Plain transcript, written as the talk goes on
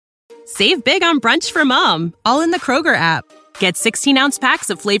Save big on brunch for mom, all in the Kroger app. Get 16-ounce packs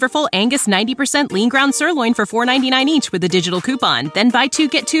of flavorful Angus 90% lean ground sirloin for $4.99 each with a digital coupon. Then buy 2,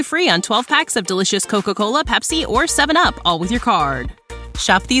 get 2 free on 12 packs of delicious Coca-Cola, Pepsi, or 7-Up, all with your card.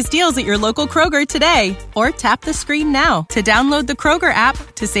 Shop these deals at your local Kroger today, or tap the screen now to download the Kroger app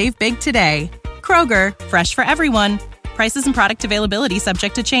to save big today. Kroger, fresh for everyone. Prices and product availability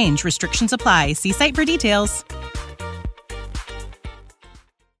subject to change. Restrictions apply. See site for details.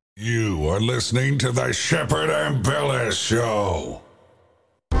 You are listening to the Shepherd and Billis Show.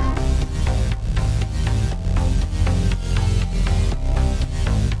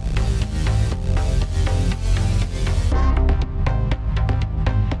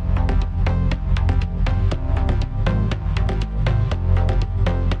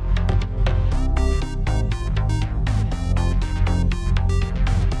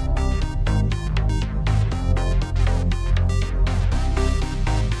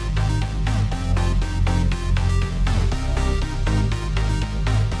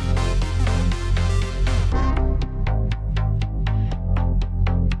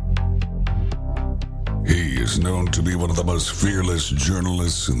 Known to be one of the most fearless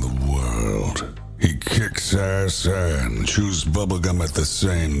journalists in the world. He kicks ass and chews bubblegum at the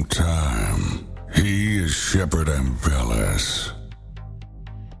same time. He is Shepherd and Billis.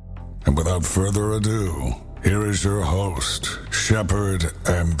 And without further ado, here is your host, Shepherd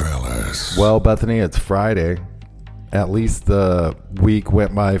and Billis. Well, Bethany, it's Friday. At least the week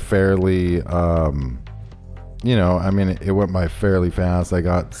went by fairly, it went by fairly fast. I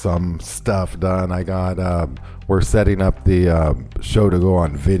got some stuff done. We're setting up the show to go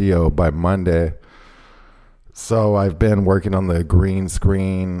on video by Monday. So I've been working on the green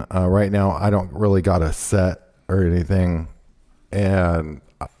screen. Right now, I don't really got a set or anything. And,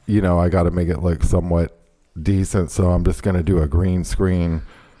 I got to make it look somewhat decent. So I'm just going to do a green screen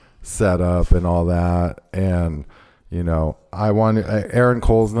setup and all that. And, Aaron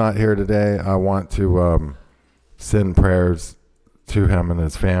Cole's not here today. I want to send prayers to him and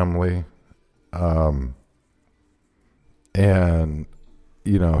his family. And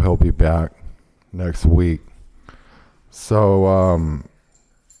he'll be back next week. So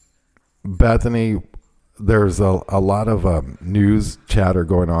Bethany, there's a lot of news chatter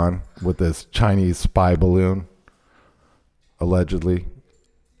going on with this Chinese spy balloon, allegedly.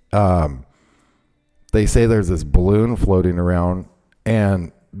 They say there's this balloon floating around,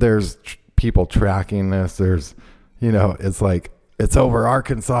 and there's people tracking this. There's it's like it's over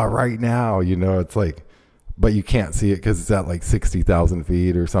Arkansas right now. It's like, but you can't see it because it's at like 60,000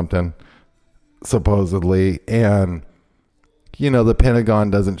 feet or something, supposedly. And, the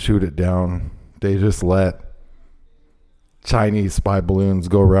Pentagon doesn't shoot it down. They just let Chinese spy balloons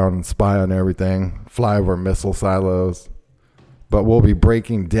go around and spy on everything, fly over missile silos. But we'll be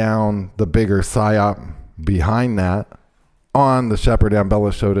breaking down the bigger psyop behind that on the Shepherd and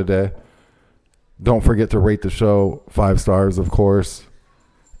Bella Show today. Don't forget to rate the show 5 stars, of course.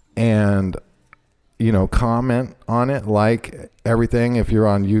 And, comment on it, like everything. If you're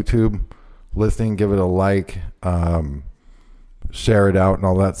on YouTube listening, give it a like, share it out and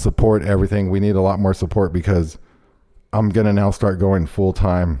all that. Support everything. We need a lot more support because I'm going to now start going full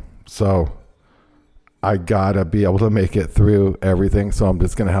time. So I got to be able to make it through everything. So I'm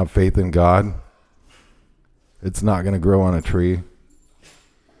just going to have faith in God. It's not going to grow on a tree.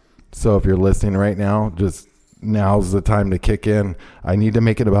 So if you're listening right now, just now's the time to kick in. I need to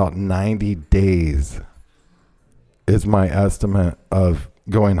make it about 90 days is my estimate of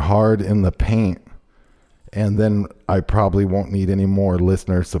going hard in the paint. And then I probably won't need any more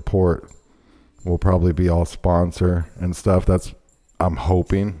listener support. We'll probably be all sponsor and stuff. That's, I'm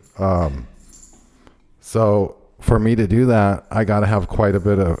hoping. So for me to do that, I got to have quite a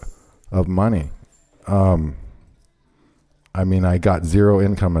bit of money. I got zero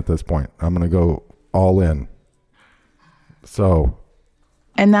income at this point. I'm going to go all in. So.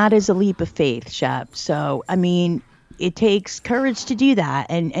 And that is a leap of faith, Shep. So, it takes courage to do that.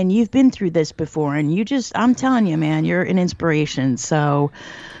 And you've been through this before, and I'm telling you, man, you're an inspiration. So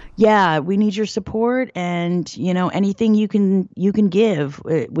yeah, we need your support, and, anything you can give,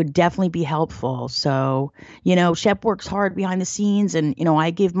 it would definitely be helpful. So, Shep works hard behind the scenes, and,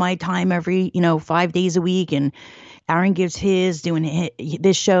 I give my time every, 5 days a week, and Aaron gives his doing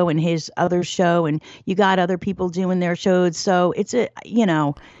this show and his other show, and you got other people doing their shows. So it's a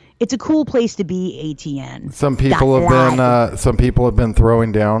cool place to be, ATN. Some people have been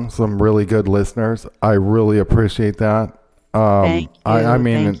throwing down some really good listeners. I really appreciate that. Thank you.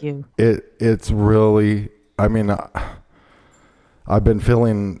 Thank you. It's really, I I've been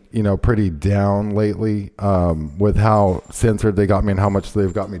feeling, pretty down lately with how censored they got me and how much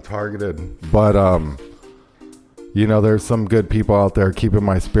they've got me targeted. But, there's some good people out there keeping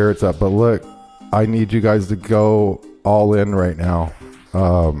my spirits up. But look, I need you guys to go all in right now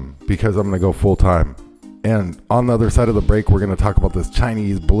because I'm going to go full time. And on the other side of the break, we're going to talk about this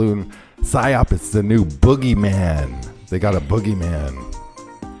Chinese balloon psyop. It's the new boogeyman. They got a boogeyman.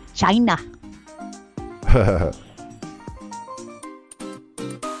 China.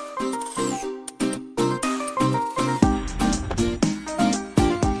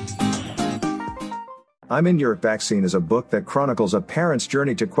 I'm in Your Vaccine is a book that chronicles a parent's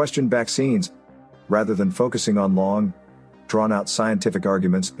journey to question vaccines. Rather than focusing on long, drawn-out scientific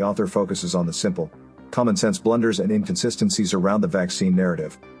arguments, the author focuses on the simple, common-sense blunders and inconsistencies around the vaccine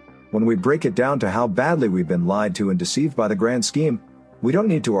narrative. When we break it down to how badly we've been lied to and deceived by the grand scheme, we don't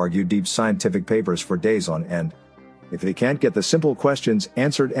need to argue deep scientific papers for days on end. If they can't get the simple questions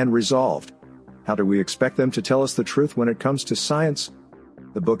answered and resolved, how do we expect them to tell us the truth when it comes to science?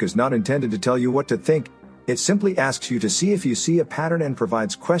 The book is not intended to tell you what to think. It simply asks you to see if you see a pattern and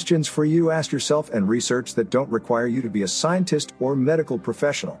provides questions for you to ask yourself and research that don't require you to be a scientist or medical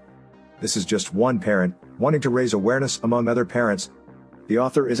professional. This is just one parent wanting to raise awareness among other parents. The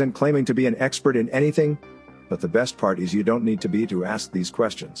author isn't claiming to be an expert in anything, but the best part is you don't need to be to ask these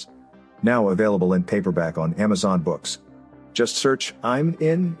questions. Now available in paperback on Amazon Books. Just search I'm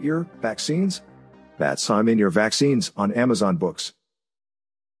in Your Vaccines. That's I'm in Your Vaccines on Amazon Books.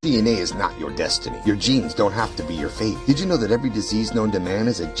 DNA is not your destiny. Your genes don't have to be your fate. Did you know that every disease known to man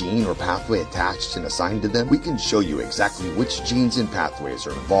has a gene or pathway attached and assigned to them? We can show you exactly which genes and pathways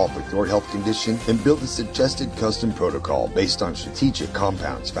are involved with your health condition and build a suggested custom protocol based on strategic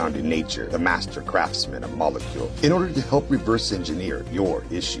compounds found in nature, the master craftsman of molecule, in order to help reverse engineer your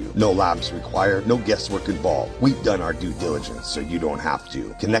issue. No labs required, no guesswork involved. We've done our due diligence so you don't have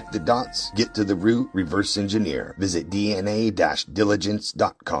to. Connect the dots, get to the root, reverse engineer. Visit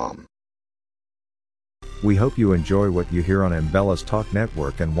dna-diligence.com. We hope you enjoy what you hear on Ambella's Talk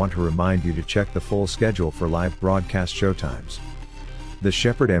Network and want to remind you to check the full schedule for live broadcast showtimes. The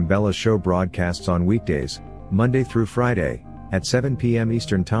Shepherd Ambella Show broadcasts on weekdays, Monday through Friday, at 7 p.m.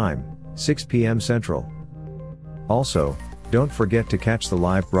 Eastern Time, 6 p.m. Central. Also, don't forget to catch the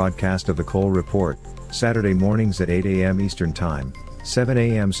live broadcast of the Cole Report, Saturday mornings at 8 a.m. Eastern Time, 7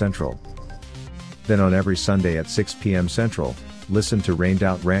 a.m. Central. Then on every Sunday at 6 p.m. Central, listen to Rained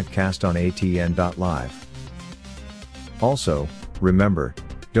Out Rantcast on atn.live. Also, remember,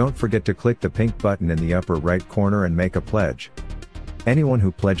 don't forget to click the pink button in the upper right corner and make a pledge. Anyone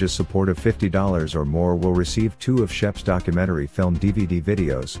who pledges support of $50 or more will receive 2 of Shep's documentary film DVD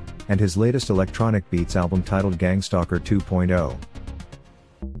videos, and his latest electronic beats album titled Gangstalker 2.0.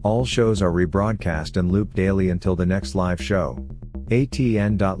 All shows are rebroadcast and looped daily until the next live show.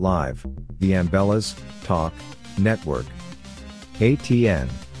 atn.live, the Ambellas Talk Network. atn.live.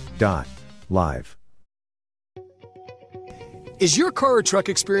 Is your car or truck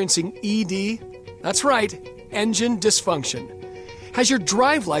experiencing ED? That's right, engine dysfunction. Has your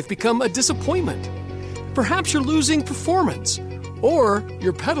drive life become a disappointment? Perhaps you're losing performance, or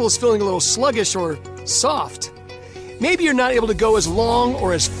your pedal is feeling a little sluggish or soft. Maybe you're not able to go as long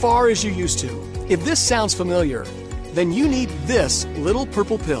or as far as you used to. If this sounds familiar, then you need this little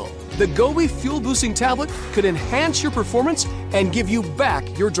purple pill. The Gobi Fuel Boosting Tablet could enhance your performance and give you back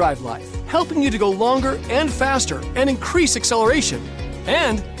your drive life, helping you to go longer and faster and increase acceleration,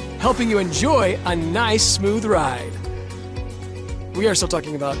 and helping you enjoy a nice, smooth ride. We are still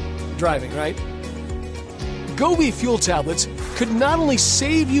talking about driving, right? Gobi Fuel Tablets could not only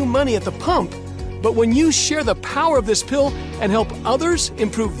save you money at the pump, but when you share the power of this pill and help others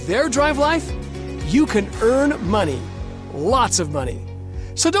improve their drive life, you can earn money. Lots of money.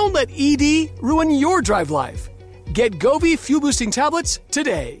 So don't let ED ruin your drive life. Get Gobi Fuel Boosting Tablets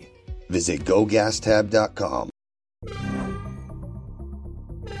today. Visit GoGasTab.com.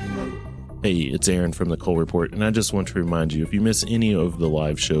 Hey, it's Aaron from the Cole Report, and I just want to remind you, if you miss any of the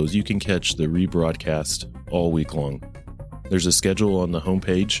live shows, you can catch the rebroadcast all week long. There's a schedule on the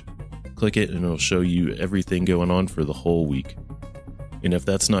homepage. Click it and it'll show you everything going on for the whole week. And if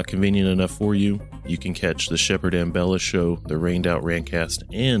that's not convenient enough for you, you can catch the Shepherd Ambella Show, the Rained Out Rantcast,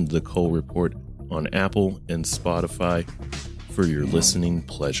 and the Cole Report on Apple and Spotify for your listening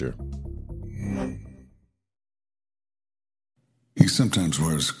pleasure. He sometimes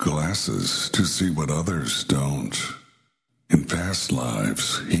wears glasses to see what others don't. In past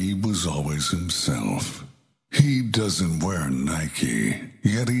lives, he was always himself. He doesn't wear Nike,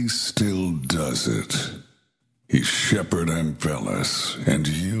 yet he still does it. He's Shepherd Ambellas, and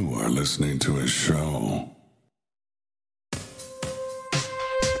you are listening to his show.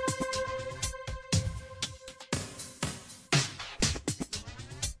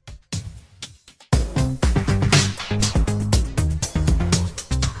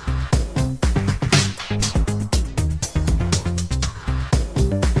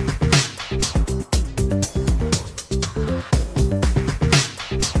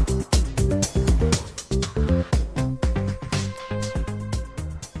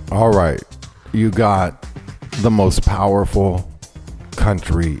 All right. You got the most powerful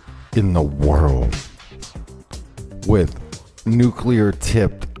country in the world with nuclear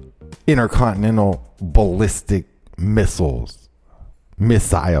tipped intercontinental ballistic missiles. And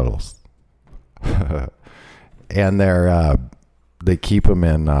they keep them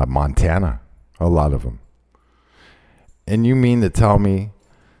in Montana, a lot of them. And you mean to tell me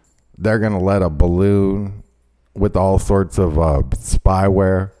they're going to let a balloon with all sorts of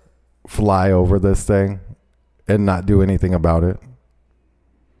spyware fly over this thing and not do anything about it?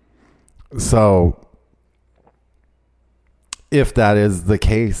 So if that is the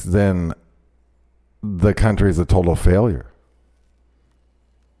case, then the country is a total failure.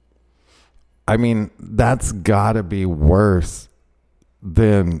 I mean, that's got to be worse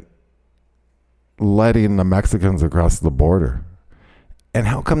than letting the Mexicans across the border. And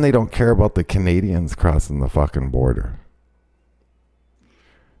how come they don't care about the Canadians crossing the fucking border?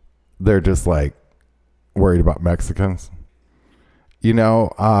 They're just like worried about Mexicans. You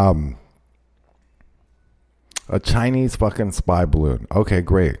know, a Chinese fucking spy balloon. Okay,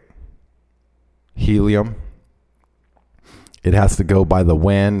 great. Helium. It has to go by the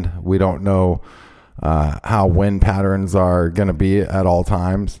wind. We don't know how wind patterns are going to be at all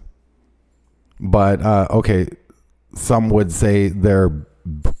times. But, okay, some would say they're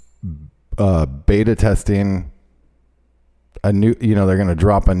beta testing a new, you know, they're going to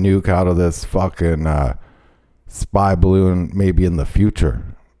drop a nuke out of this fucking spy balloon maybe in the future.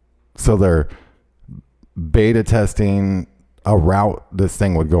 So they're beta testing a route this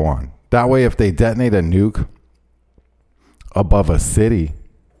thing would go on. That way, if they detonate a nuke above a city,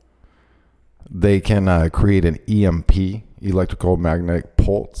 they can create an EMP, electrical magnetic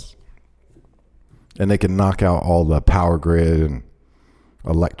pulse, and they can knock out all the power grid and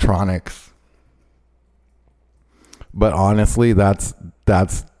electronics. But honestly, that's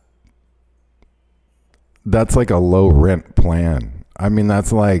like a low rent plan. I mean,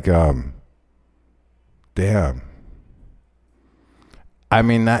 that's like damn. I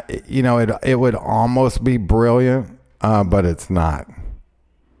mean, that, you know, it would almost be brilliant, but it's not.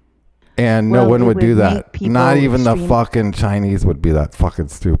 And no one would do that. Not even the fucking Chinese would be that fucking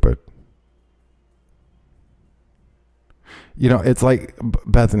stupid. You know, it's like,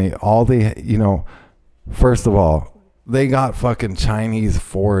 Bethany, first of all, they got fucking Chinese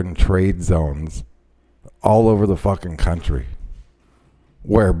foreign trade zones all over the fucking country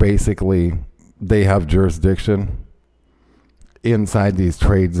where basically they have jurisdiction inside these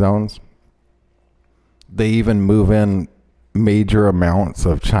trade zones. They even move in major amounts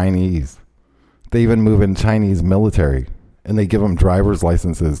of Chinese. They even move in Chinese military, and they give them driver's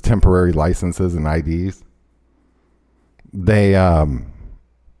licenses, temporary licenses, and IDs.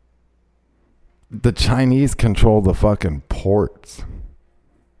 The Chinese control the fucking ports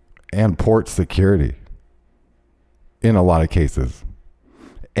and port security in a lot of cases.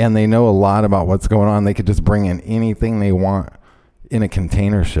 And they know a lot about what's going on. They could just bring in anything they want in a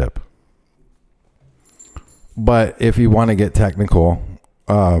container ship. But if you want to get technical,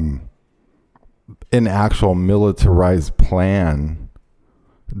 an actual militarized plan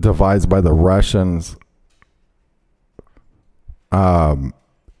devised by the Russians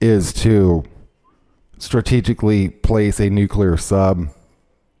is to strategically place a nuclear sub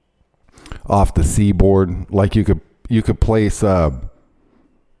off the seaboard. Like you could place a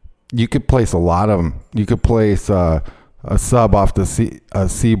lot of them. You could place a sub off the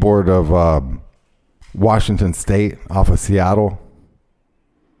seaboard of Washington State, off of Seattle.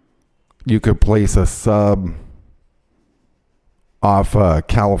 You could place a sub off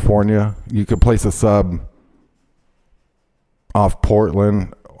California. You could place a sub off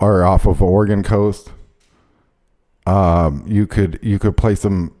Portland or off of Oregon coast. You could place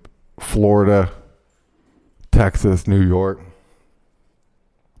them Florida, Texas, New York,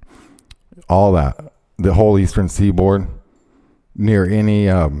 all that, the whole eastern seaboard, near any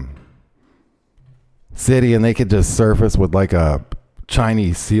city, and they could just surface with like a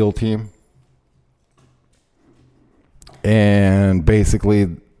Chinese SEAL team, and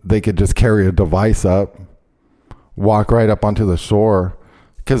basically they could just carry a device up, walk right up onto the shore,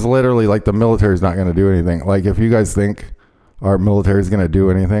 because literally, like, the military is not going to do anything. Like, if you guys think our military is going to do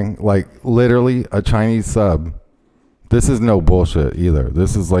anything, like, literally a Chinese sub, this is no bullshit either.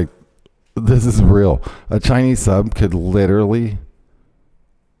 This is real. A Chinese sub could literally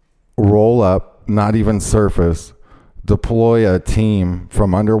roll up, not even surface, deploy a team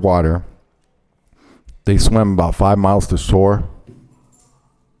from underwater. They swim about 5 miles to shore.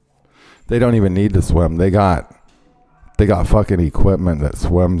 They don't even need to swim. They got fucking equipment that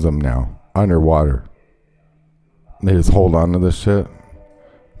swims them now underwater. They just hold on to this shit.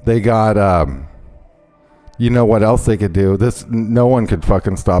 They got, you know what else they could do? No one could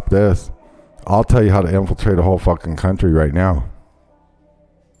fucking stop this. I'll tell you how to infiltrate a whole fucking country right now.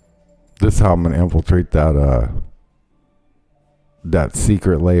 This is how I'm going to infiltrate that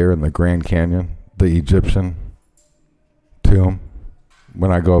secret layer in the Grand Canyon, the Egyptian tomb.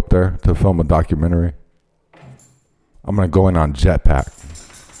 When I go up there to film a documentary, I'm going to go in on jetpack.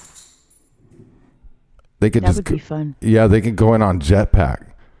 That would be fun. Yeah, they could go in on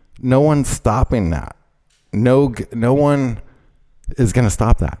jetpack. No one's stopping that. No one is going to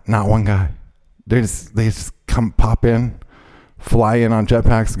stop that. Not one guy. They just come pop in, fly in on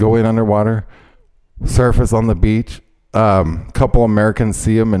jetpacks, go in underwater, surface on the beach. Couple Americans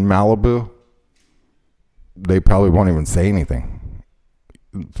see them in Malibu. They probably won't even say anything.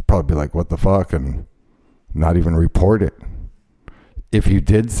 It's probably be like, what the fuck? And not even report it. If you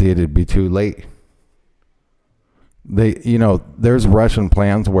did see it, it'd be too late. There's Russian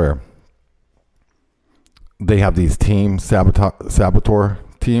plans where they have these teams, saboteur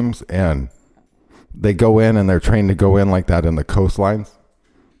teams, and they go in and they're trained to go in like that in the coastlines.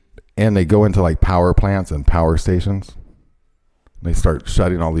 And they go into like power plants and power stations. They start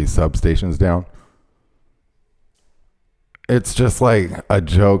shutting all these substations down. It's just like a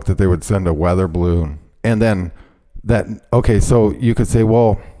joke that they would send a weather balloon. And then so you could say,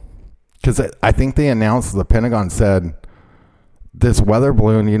 well, because I think they announced, the Pentagon said, this weather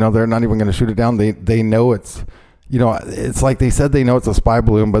balloon, they're not even going to shoot it down. They know it's, it's like they said they know it's a spy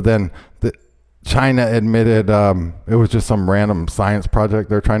balloon, but then China admitted it was just some random science project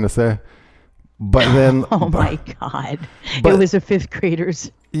they're trying to say. But then... my God. It was a fifth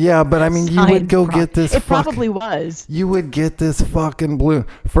grader's... Yeah, but I mean, you would go get this... It probably was. You would get this fucking balloon.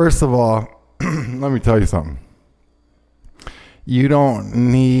 First of all, let me tell you something. You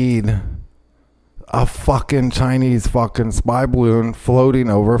don't need a fucking Chinese fucking spy balloon floating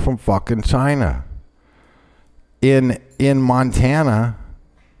over from fucking China. In Montana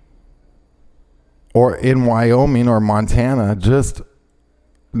or in Wyoming or Montana, just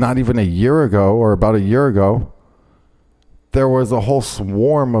not even a year ago or about a year ago, there was a whole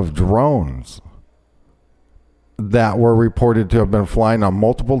swarm of drones that were reported to have been flying on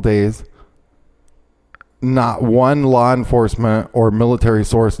multiple days. Not one law enforcement or military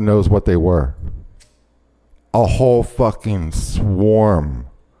source knows what they were. A whole fucking swarm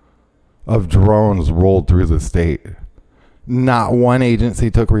of drones rolled through the state. Not one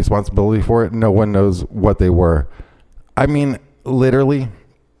agency took responsibility for it. No one knows what they were. I mean, literally,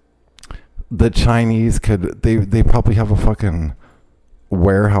 the Chinese they probably have a fucking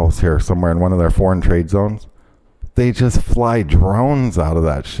warehouse here somewhere in one of their foreign trade zones. They just fly drones out of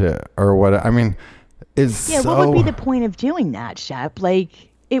that shit or what. I mean, what would be the point of doing that, Shep? Like,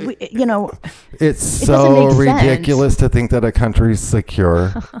 it's so ridiculous to think that a country's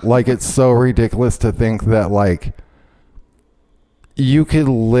secure. Like, it's so ridiculous to think that, like, you could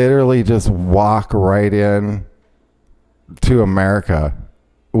literally just walk right in to America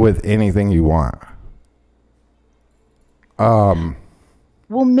with anything you want.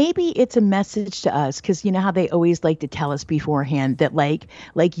 Well, maybe it's a message to us, because you know how they always like to tell us beforehand that, like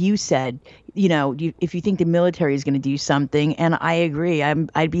you said, if you think the military is going to do something, and I agree,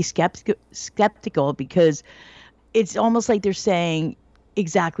 I'd be skeptical, because it's almost like they're saying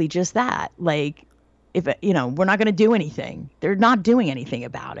exactly just that. Like, if we're not going to do anything, they're not doing anything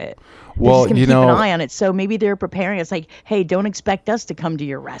about it. Well, they're just going to keep an eye on it. So maybe they're preparing us, like, hey, don't expect us to come to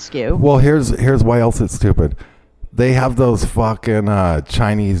your rescue. Well, here's why else it's stupid. They have those fucking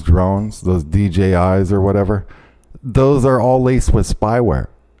Chinese drones, those DJIs or whatever. Those are all laced with spyware.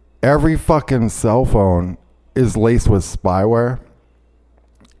 Every fucking cell phone is laced with spyware,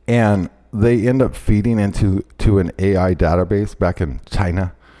 and they end up feeding into an AI database back in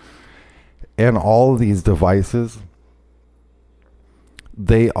China. And all of these devices,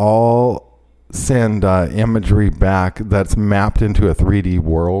 they all send imagery back that's mapped into a 3D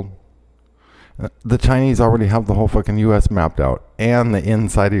world. The Chinese already have the whole fucking U.S. mapped out, and the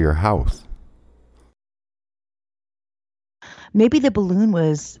inside of your house. Maybe the balloon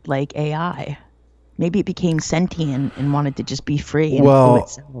was like AI. Maybe it became sentient and wanted to just be free and flew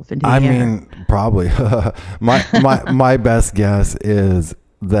itself into the air. Mean, probably. my best guess is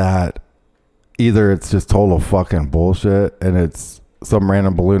that either it's just total fucking bullshit and it's some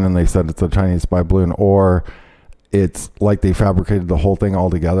random balloon and they said it's a Chinese spy balloon, or it's like they fabricated the whole thing all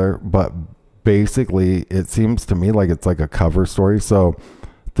together. But basically, it seems to me like it's like a cover story. So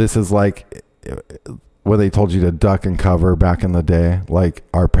this is like when they told you to duck and cover back in the day. Like,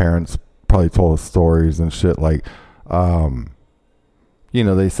 our parents probably told us stories and shit like,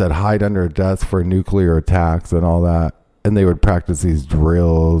 they said hide under a desk for nuclear attacks and all that. and they would practice these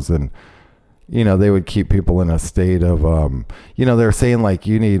drills, and they would keep people in a state of they're saying like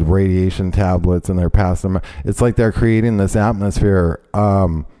you need radiation tablets, and they're passing them. It's like they're creating this atmosphere.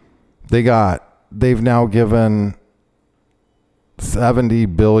 They've now given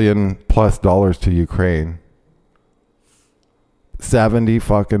 $70 billion plus to Ukraine.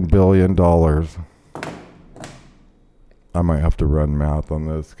 $70 billion. I might have to run math on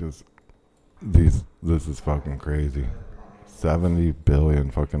this because this is fucking crazy. $70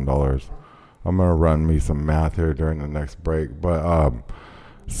 billion fucking dollars. I'm gonna run me some math here during the next break, but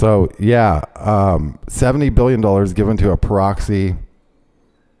 $70 billion given to a proxy,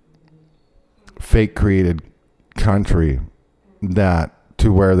 fake created country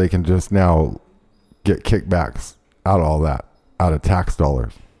to where they can just now get kickbacks out of all that, out of tax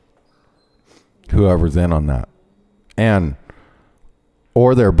dollars. Whoever's in on that.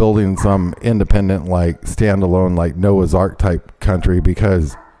 Or they're building some independent, like standalone, like Noah's Ark type country,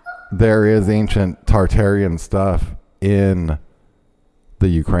 because there is ancient Tartarian stuff in the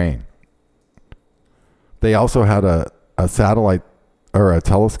Ukraine. They also had a satellite or a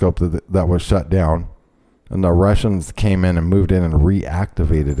telescope that was shut down, and the Russians came in and moved in and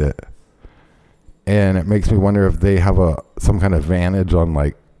reactivated it. And it makes me wonder if they have some kind of advantage on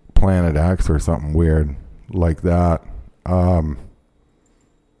like Planet X or something weird like that.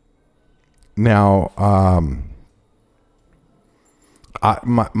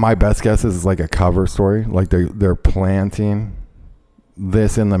 My best guess is like a cover story. Like they're planting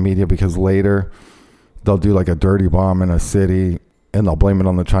this in the media because later they'll do like a dirty bomb in a city and they'll blame it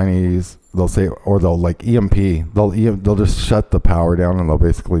on the Chinese. They'll say, or they'll like EMP. They'll just shut the power down and they'll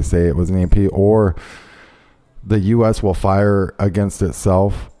basically say it was an EMP. Or the U.S. will fire against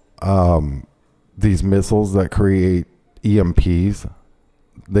itself these missiles that create EMPs.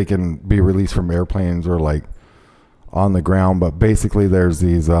 They can be released from airplanes or like on the ground, but basically there's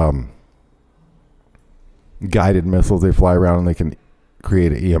these guided missiles. They fly around and they can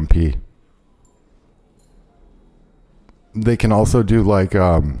create an EMP. They can also do like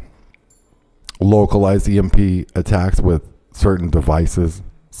localized EMP attacks with certain devices.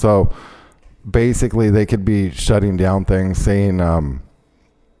 So basically they could be shutting down things, saying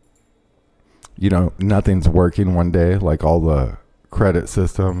nothing's working one day, like all the credit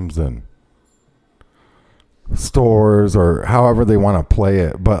systems and stores, or however they want to play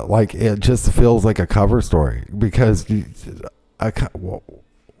it. But like it just feels like a cover story, because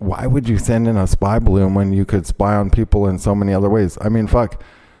why would you send in a spy balloon when you could spy on people in so many other ways? I mean, fuck,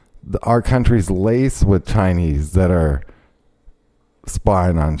 our country's laced with Chinese that are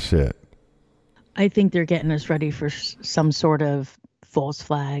spying on shit. I think they're getting us ready for some sort of false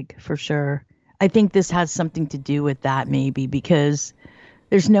flag for sure. I think this has something to do with that, maybe, because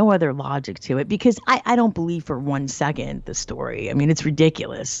there's no other logic to it. Because I don't believe for 1 second the story. I mean, it's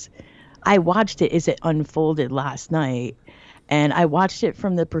ridiculous. I watched it as it unfolded last night, and I watched it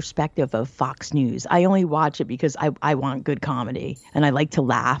from the perspective of Fox News. I only watch it because I want good comedy, and I like to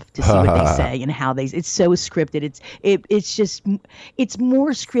laugh to see what they say and how it's so scripted. It's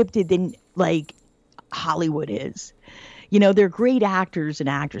more scripted than like Hollywood is. They're great actors and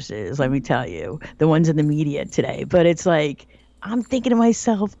actresses, let me tell you, the ones in the media today. But it's like, I'm thinking to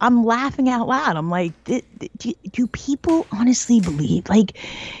myself, I'm laughing out loud. I'm like, do people honestly believe? Like,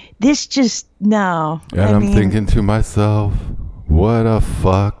 this just, no. And I'm thinking to myself, what a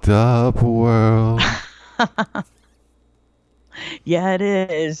fucked up world. Yeah, it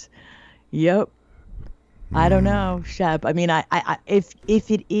is. Yep. I don't know, Shep. I mean, I if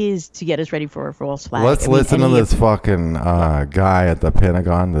it is to get us ready for a false flag. Let's listen to this fucking guy at the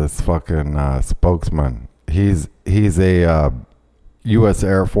Pentagon, this fucking spokesman. He's a U.S.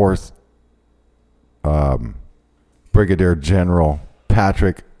 Air Force Brigadier General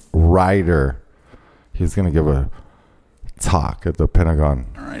Patrick Ryder. He's going to give a talk at the Pentagon.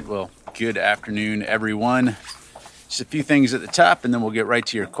 All right, well, good afternoon, everyone. Just a few things at the top, and then we'll get right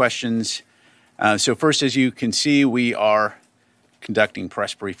to your questions. So first, as you can see, we are conducting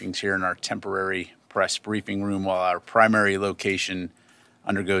press briefings here in our temporary press briefing room while our primary location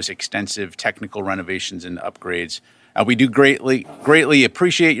undergoes extensive technical renovations and upgrades. We do greatly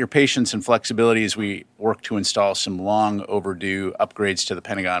appreciate your patience and flexibility as we work to install some long overdue upgrades to the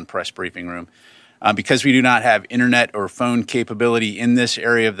Pentagon press briefing room. Because we do not have internet or phone capability in this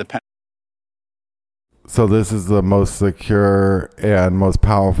area of the Pentagon. So this is the most secure and most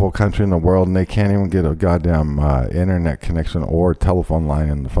powerful country in the world, and they can't even get a goddamn internet connection or telephone line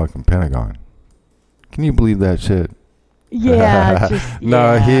in the fucking Pentagon. Can you believe that shit? Yeah.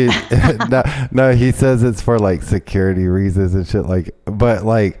 No, he says it's for like security reasons and shit. Like, but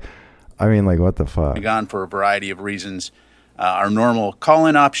like, I mean, like, what the fuck? Gone for a variety of reasons. Our normal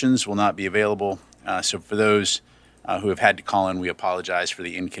call-in options will not be available. So for those who have had to call in, we apologize for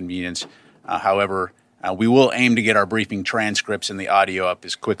the inconvenience. However, we will aim to get our briefing transcripts and the audio up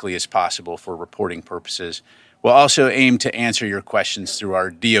as quickly as possible for reporting purposes. We'll also aim to answer your questions through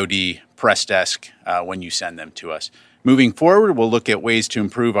our DoD press desk when you send them to us. Moving forward, we'll look at ways to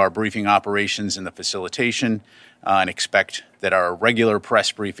improve our briefing operations and the facilitation and expect that our regular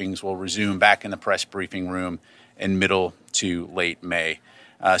press briefings will resume back in the press briefing room in middle to late May.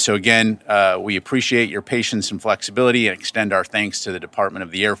 So again, we appreciate your patience and flexibility and extend our thanks to the Department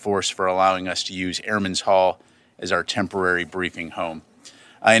of the Air Force for allowing us to use Airman's Hall as our temporary briefing home.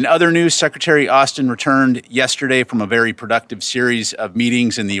 In other news, Secretary Austin returned yesterday from a very productive series of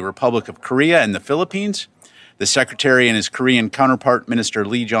meetings in the Republic of Korea and the Philippines. The Secretary and his Korean counterpart, Minister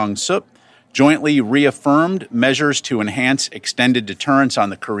Lee Jong-sup, jointly reaffirmed measures to enhance extended deterrence on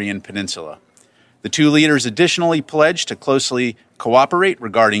the Korean peninsula. The two leaders additionally pledged to closely cooperate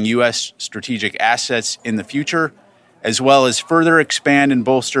regarding U.S. strategic assets in the future, as well as further expand and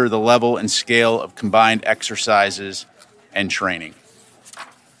bolster the level and scale of combined exercises and training.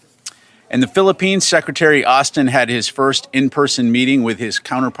 In the Philippines, Secretary Austin had his first in-person meeting with his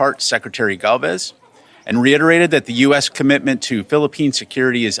counterpart, Secretary Galvez, and reiterated that the U.S. commitment to Philippine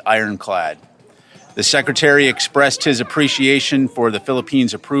security is ironclad. The Secretary expressed his appreciation for the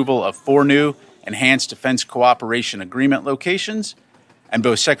Philippines' approval of 4 new enhanced defense cooperation agreement locations, and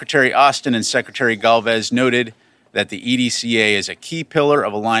both Secretary Austin and Secretary Galvez noted that the EDCA is a key pillar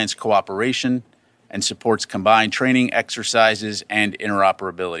of alliance cooperation and supports combined training exercises and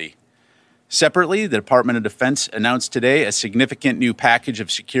interoperability. Separately, the Department of Defense announced today a significant new package of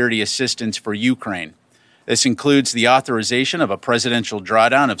security assistance for Ukraine. This includes the authorization of a presidential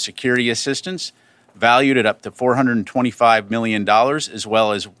drawdown of security assistance valued at up to $425 million, as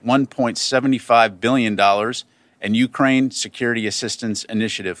well as $1.75 billion in Ukraine Security Assistance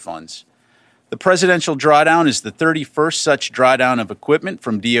Initiative funds. The presidential drawdown is the 31st such drawdown of equipment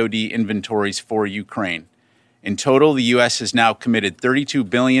from DoD inventories for Ukraine. In total, the U.S. has now committed $32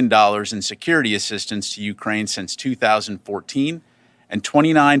 billion in security assistance to Ukraine since 2014 and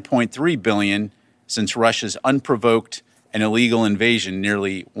 $29.3 billion since Russia's unprovoked and illegal invasion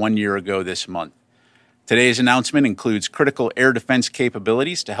nearly 1 year ago this month. Today's announcement includes critical air defense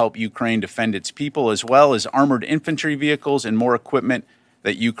capabilities to help Ukraine defend its people, as well as armored infantry vehicles and more equipment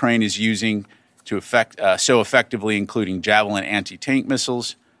that Ukraine is using to so effectively, including Javelin anti-tank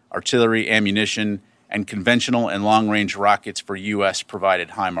missiles, artillery ammunition, and conventional and long-range rockets for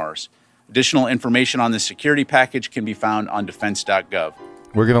U.S.-provided HIMARS. Additional information on this security package can be found on defense.gov.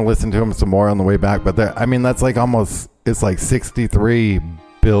 We're going to listen to him some more on the way back, but that's like almost, it's like 63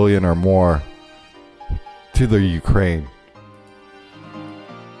 billion or more to the Ukraine.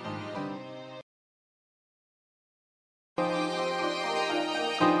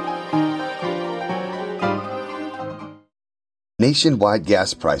 Nationwide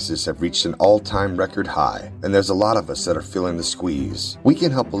gas prices have reached an all-time record high, and there's a lot of us that are feeling the squeeze. We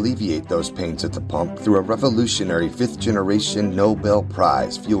can help alleviate those pains at the pump through a revolutionary 5th-generation Nobel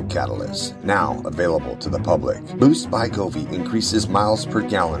Prize fuel catalyst, now available to the public. Boost by Govee increases miles per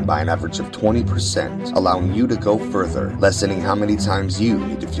gallon by an average of 20%, allowing you to go further, lessening how many times you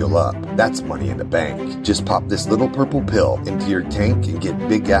need to fuel up. That's money in the bank. Just pop this little purple pill into your tank and get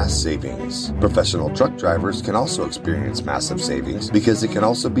big gas savings. Professional truck drivers can also experience massive savings because it can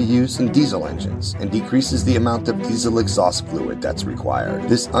also be used in diesel engines and decreases the amount of diesel exhaust fluid that's required.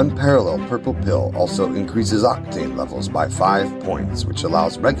 This unparalleled purple pill also increases octane levels by 5 points, which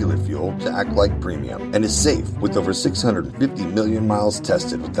allows regular fuel to act like premium, and is safe with over 650 million miles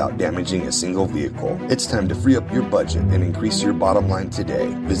tested without damaging a single vehicle. It's time to free up your budget and increase your bottom line today.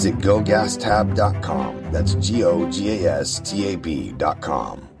 Visit gogastab.com. That's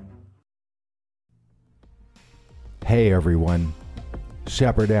GOGASTAB.com. Hey everyone,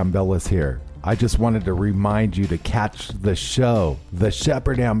 Shepard Ambellas here. I just wanted to remind you to catch the show, The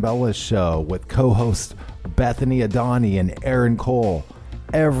Shepard Ambellas Show, with co-hosts Bethany Adani and Aaron Cole,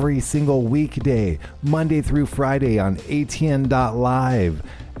 every single weekday, Monday through Friday on ATN.live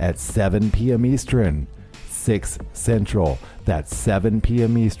at 7 p.m. Eastern, 6 Central. That's 7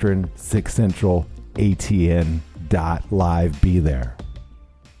 p.m. Eastern, 6 Central, ATN.live. Be there.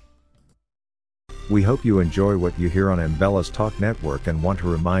 We hope you enjoy what you hear on Ambellas Talk Network and want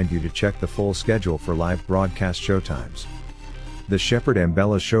to remind you to check the full schedule for live broadcast showtimes. The Shepard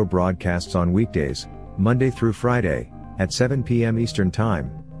Ambellas Show broadcasts on weekdays, Monday through Friday, at 7 p.m. Eastern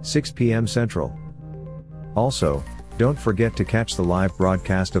Time, 6 p.m. Central. Also, don't forget to catch the live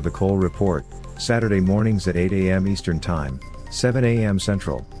broadcast of the Cole Report, Saturday mornings at 8 a.m. Eastern Time, 7 a.m.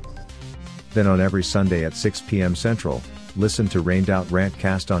 Central. Then on every Sunday at 6 p.m. Central, listen to Rained Out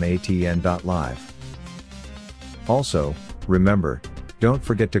Rantcast on ATN.live. Also, remember, don't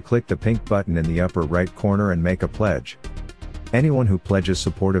forget to click the pink button in the upper right corner and make a pledge. Anyone who pledges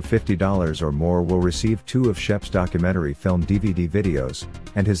support of $50 or more will receive 2 of Shep's documentary film DVD videos,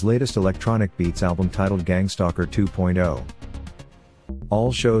 and his latest electronic beats album titled Gangstalker 2.0.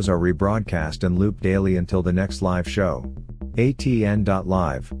 All shows are rebroadcast and looped daily until the next live show.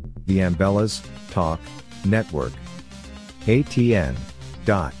 ATN.live, the Ambellas Talk Network. ATN.live.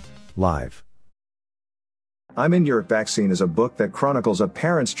 I'm in Your Vaccine is a book that chronicles a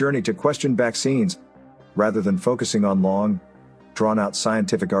parent's journey to question vaccines. Rather than focusing on long, drawn-out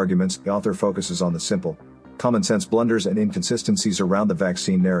scientific arguments, the author focuses on the simple, common-sense blunders and inconsistencies around the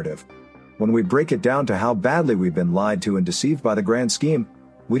vaccine narrative. When we break it down to how badly we've been lied to and deceived by the grand scheme,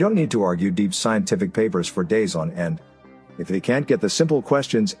 we don't need to argue deep scientific papers for days on end. If they can't get the simple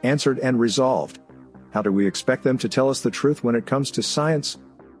questions answered and resolved, how do we expect them to tell us the truth when it comes to science?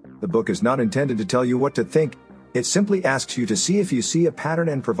 The book is not intended to tell you what to think. It simply asks you to see if you see a pattern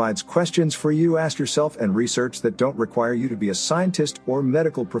and provides questions for you to ask yourself and research that don't require you to be a scientist or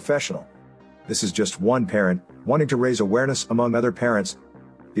medical professional. This is just one parent wanting to raise awareness among other parents.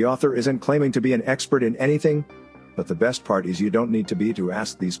 The author isn't claiming to be an expert in anything, but the best part is you don't need to be to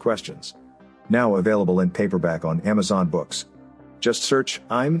ask these questions. Now available in paperback on Amazon Books. Just search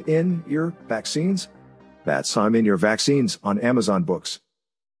I'm in Your Vaccines. That's I'm in Your Vaccines on Amazon Books.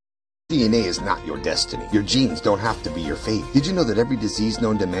 DNA is not your destiny. Your genes don't have to be your fate. Did you know that every disease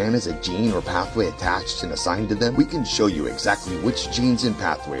known to man has a gene or pathway attached and assigned to them? We can show you exactly which genes and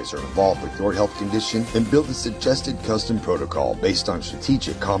pathways are involved with your health condition and build a suggested custom protocol based on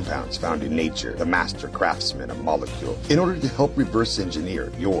strategic compounds found in nature, the master craftsman of molecule, in order to help reverse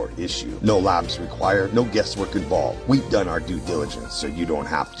engineer your issue. No labs required, no guesswork involved. We've done our due diligence so you don't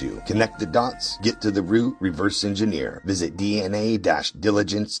have to. Connect the dots, get to the root, reverse engineer. Visit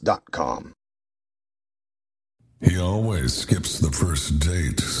dna-diligence.com. He always skips the first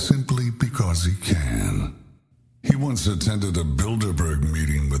date simply because he can. He once attended a Bilderberg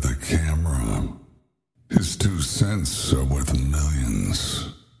meeting with a camera. His 2 cents are worth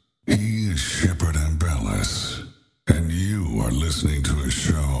millions. He is Shepard Ambellas, and you are listening to his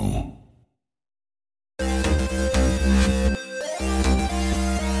show.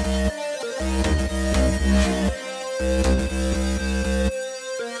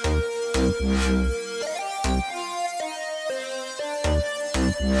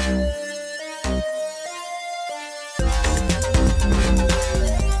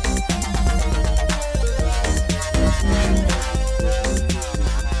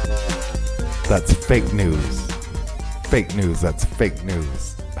 That's fake news. Fake news. That's fake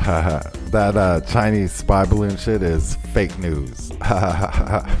news. That Chinese spy balloon shit is fake news.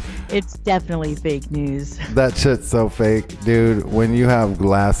 It's definitely fake news. That shit's so fake, dude. When you have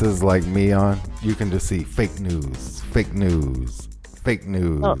glasses like me on, you can just see fake news, fake news, fake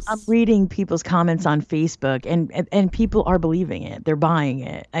news. Well, I'm reading people's comments on Facebook, and people are believing it. They're buying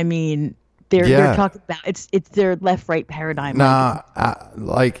it. I mean, they're talking about it's their left-right paradigm. Nah,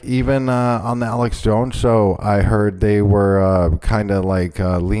 like even on the Alex Jones show, I heard they were kind of like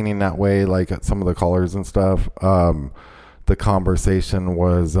leaning that way, like some of the callers and stuff. The conversation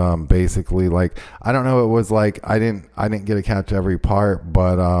was basically like, I don't know, it was like I didn't get to catch every part,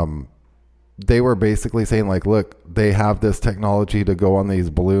 but they were basically saying like, look, they have this technology to go on these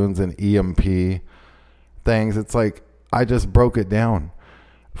balloons and EMP things. It's like, I just broke it down.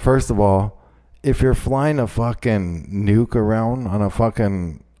 First of all, if you're flying a fucking nuke around on a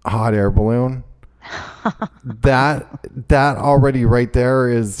fucking hot air balloon, that already right there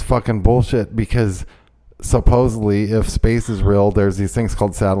is fucking bullshit, because supposedly if space is real, there's these things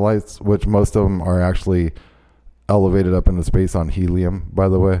called satellites, which most of them are actually elevated up into space on helium, by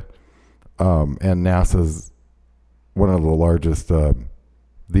the way. And NASA's one of the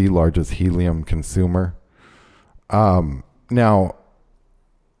largest helium consumer. Now,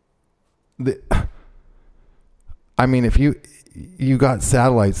 I mean, if you got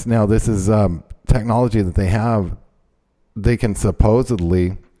satellites now, this is technology that they have. They can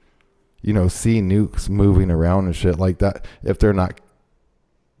supposedly, see nukes moving around and shit like that if they're not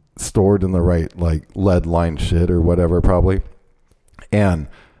stored in the right like lead line shit or whatever, probably. And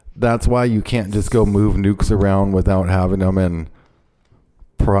that's why you can't just go move nukes around without having them in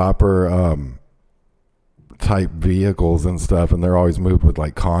proper type vehicles and stuff, and they're always moved with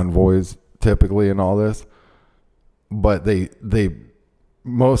like convoys typically and all this. But they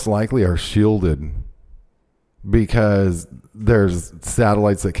most likely are shielded because there's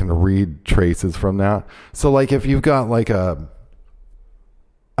satellites that can read traces from that. So like if you've got like a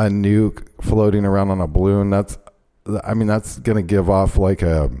a nuke floating around on a balloon, that's going to give off like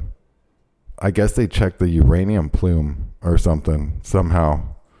I guess they check the uranium plume or something somehow,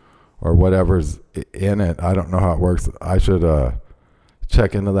 or whatever's in it. I don't know how it works. I should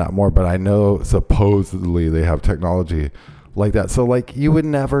check into that more, but I know supposedly they have technology like that. So like you would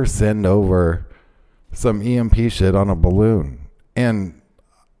never send over some EMP shit on a balloon. And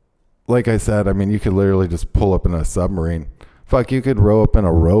like I said, I mean, you could literally just pull up in a submarine. Fuck, you could row up in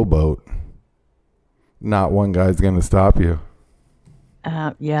a rowboat. Not one guy's going to stop you.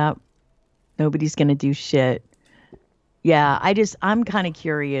 Yeah. Nobody's going to do shit. Yeah, I'm kind of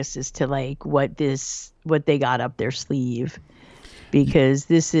curious as to like what they got up their sleeve, because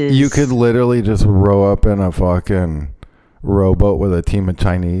this is... You could literally just row up in a fucking rowboat with a team of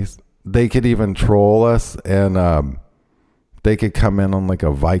Chinese. They could even troll us, and they could come in on like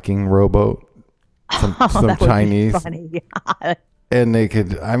a Viking rowboat. Some Chinese. Funny. And they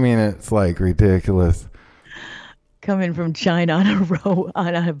could, I mean, it's like ridiculous. Coming from China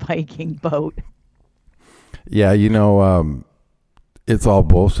on a Viking boat. Yeah, it's all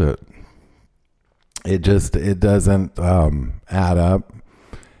bullshit. It doesn't add up.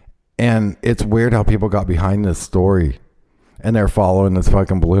 And it's weird how people got behind this story and they're following this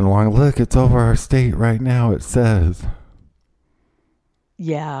fucking balloon along. Look, it's over our state right now, it says.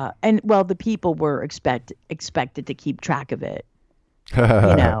 Yeah. And well, the people were expected to keep track of it.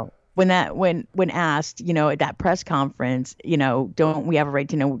 When asked, at that press conference, don't we have a right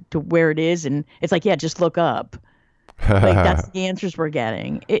to know to where it is? And it's like, yeah, just look up. Like that's the answers we're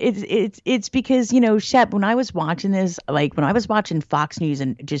getting. It's because, Shep, when I was watching this, like when I was watching Fox News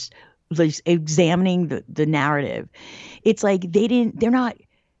and just examining the narrative, it's like they're not.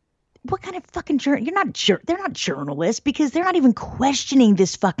 What kind of fucking they're not journalists, because they're not even questioning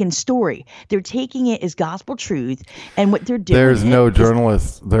this fucking story. They're taking it as gospel truth, and what they're doing. There's no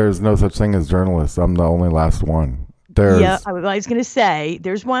journalists. There's no such thing as journalists. I'm the only last one. Yeah, I was gonna say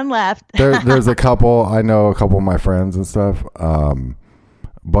there's one left. There's a couple. I know a couple of my friends and stuff,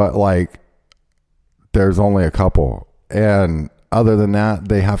 but like, there's only a couple, and other than that,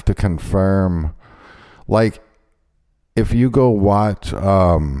 they have to confirm. Like, if you go watch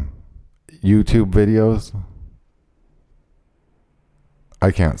YouTube videos,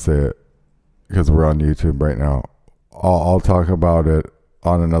 I can't say it because we're on YouTube right now. I'll talk about it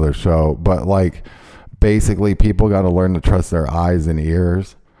on another show, but like basically people got to learn to trust their eyes and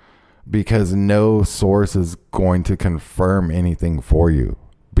ears, because no source is going to confirm anything for you,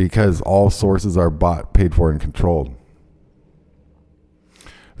 because all sources are bought, paid for, and controlled.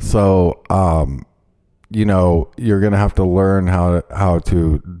 So you're gonna have to learn how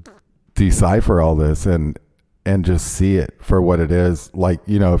to decipher all this and just see it for what it is. Like,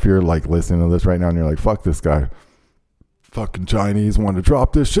 if you're like listening to this right now and you're like, fuck this guy, fucking Chinese want to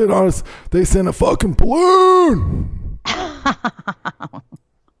drop this shit on us, they sent a fucking balloon.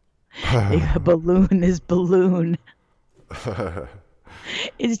 A balloon is balloon.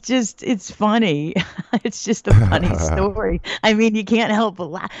 It's funny. It's just a funny story. I mean, you can't help but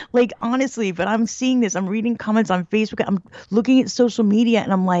laugh. Like, honestly, but I'm seeing this. I'm reading comments on Facebook. I'm looking at social media,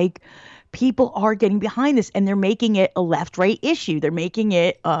 and I'm like, people are getting behind this, and they're making it a left-right issue. They're making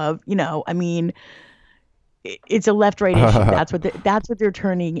it it's a left-right issue. That's what they're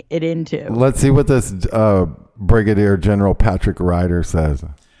turning it into. Let's see what this Brigadier General Patrick Ryder says.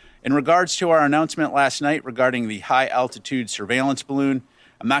 In regards to our announcement last night regarding the high-altitude surveillance balloon,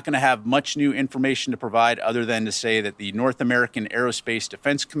 I'm not going to have much new information to provide other than to say that the North American Aerospace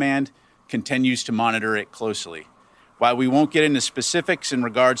Defense Command continues to monitor it closely. While we won't get into specifics in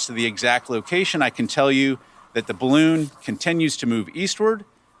regards to the exact location, I can tell you that the balloon continues to move eastward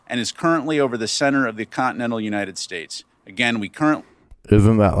and is currently over the center of the continental United States. Again,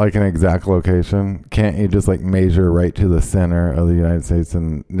 Isn't that like an exact location? Can't you just like measure right to the center of the United States,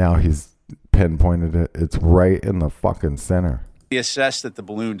 and now he's pinpointed it? It's right in the fucking center. We assess that the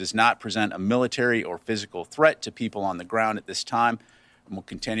balloon does not present a military or physical threat to people on the ground at this time, and will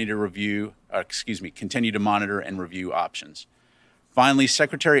continue to monitor and review options. Finally,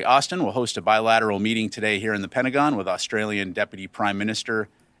 Secretary Austin will host a bilateral meeting today here in the Pentagon with Australian Deputy Prime Minister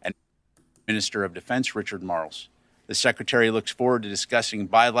and Minister of Defense Richard Marles. The Secretary looks forward to discussing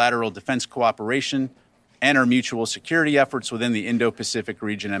bilateral defense cooperation and our mutual security efforts within the Indo-Pacific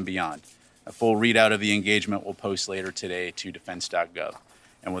region and beyond. A full readout of the engagement will post later today to defense.gov.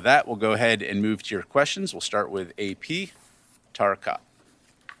 And with that, we'll go ahead and move to your questions. We'll start with AP, Tara Kopp.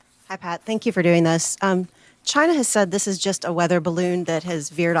 Hi, Pat. Thank you for doing this. China has said this is just a weather balloon that has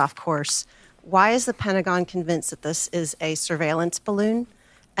veered off course. Why is the Pentagon convinced that this is a surveillance balloon?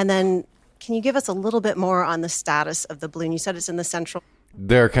 And then can you give us a little bit more on the status of the balloon? You said it's in the central.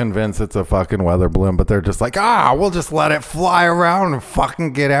 They're convinced it's a fucking weather balloon, but they're just like, we'll just let it fly around and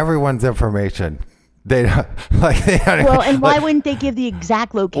fucking get everyone's information. They don't well, and why wouldn't they give the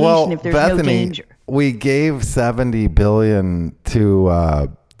exact location if there's Bethany, no danger? We gave $70 billion to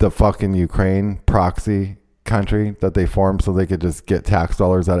the fucking Ukraine proxy country that they formed so they could just get tax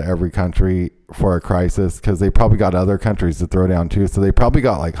dollars out of every country for a crisis, because they probably got other countries to throw down too. So they probably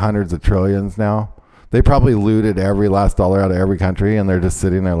got like hundreds of trillions now. They probably looted every last dollar out of every country, and they're just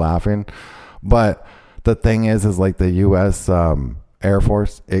sitting there laughing. But the thing is like the U.S. Air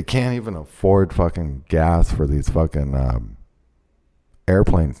Force, it can't even afford fucking gas for these fucking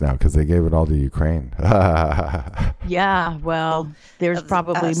airplanes now because they gave it all to Ukraine. Yeah, well, there's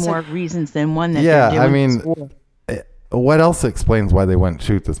probably more reasons than one that yeah, they're doing I mean, what else explains why they wouldn't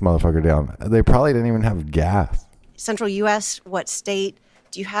shoot this motherfucker down? They probably didn't even have gas. Central U.S., what state?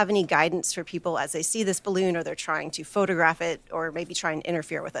 Do you have any guidance for people as they see this balloon, or they're trying to photograph it, or maybe try and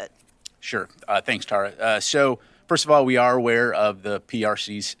interfere with it? Sure. Thanks, Tara. So, first of all, we are aware of the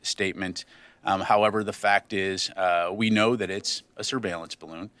PRC's statement. However, the fact is we know that it's a surveillance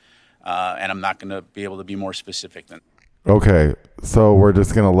balloon, and I'm not going to be able to be more specific than. Okay, so we're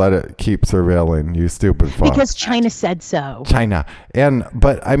just going to let it keep surveilling, you stupid fuck. Because China said so. China.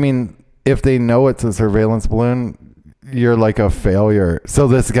 But, I mean, if they know it's a surveillance balloon, you're like a failure. So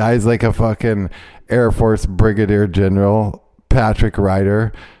this guy's like a fucking Air Force Brigadier General, Patrick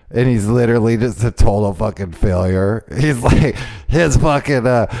Ryder, and he's literally just a total fucking failure. He's like, his fucking,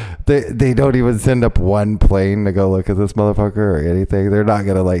 they don't even send up one plane to go look at this motherfucker or anything. They're not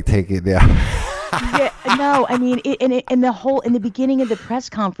going to like take it down. Yeah, no, I mean, in the beginning of the press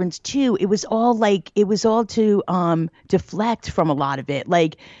conference too, it was all to deflect from a lot of it.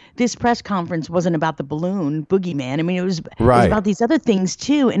 Like, this press conference wasn't about the balloon boogeyman. I mean, it was about these other things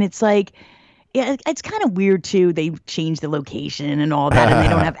too. And it's like, yeah, it's kind of weird too. They changed the location and all that, and they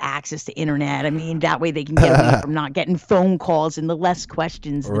don't have access to internet. I mean, that way they can get away from not getting phone calls, and the less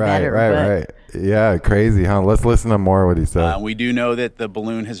questions, the better. Right. Yeah, crazy, huh? Let's listen to more of what he said. We do know that the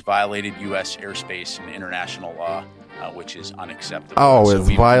balloon has violated U.S. airspace and international law, which is unacceptable. Oh, it's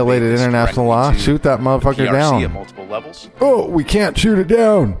violated international law? Shoot that motherfucker PRC down. at multiple levels. Oh, we can't shoot it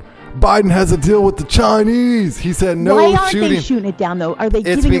down. Biden has a deal with the Chinese. He said no shooting. Why aren't they shooting it down, though? Are they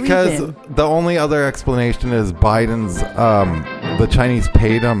It's giving because a reason? the only other explanation is Biden's, the Chinese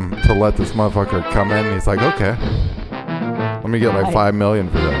paid him to let this motherfucker come in. He's like, okay, let me get like $5 million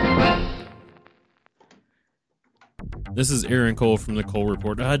for that. This is Aaron Cole from the Cole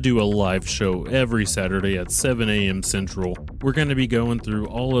Report. I do a live show every Saturday at 7 a.m. Central. We're going to be going through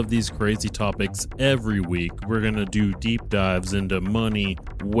all of these crazy topics every week. We're going to do deep dives into money,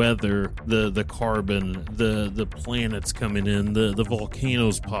 weather, the carbon, the planets coming in, the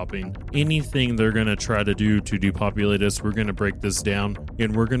volcanoes popping. Anything they're going to try to do to depopulate us, we're going to break this down,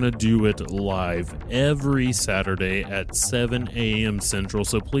 and we're going to do it live every Saturday at 7 a.m. Central.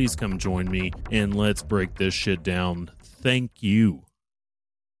 So please come join me, and let's break this shit down. Thank you.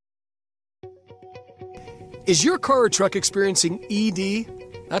 Is your car or truck experiencing ED?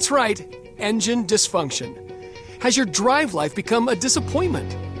 That's right, engine dysfunction. Has your drive life become a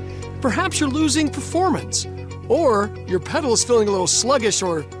disappointment? Perhaps you're losing performance, or your pedal is feeling a little sluggish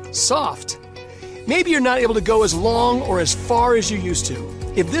or soft. Maybe you're not able to go as long or as far as you used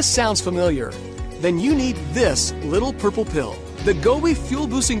to. If this sounds familiar, then you need this little purple pill. The Gobi Fuel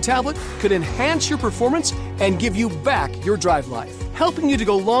Boosting Tablet could enhance your performance and give you back your drive life, helping you to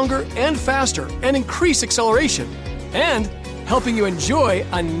go longer and faster and increase acceleration, and helping you enjoy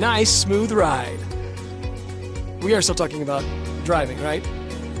a nice, smooth ride. We are still talking about driving, right?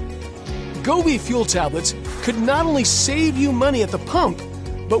 Gobi Fuel Tablets could not only save you money at the pump,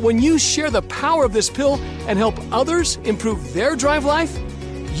 but when you share the power of this pill and help others improve their drive life,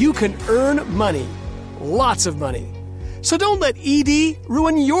 you can earn money. Lots of money. So don't let ED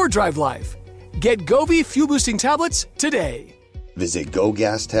ruin your drive life. Get Gobi Fuel Boosting Tablets today. Visit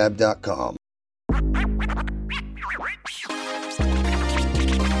GoGasTab.com.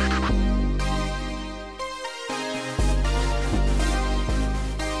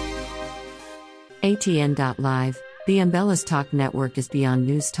 ATN.live, the Umbrellas Talk Network is beyond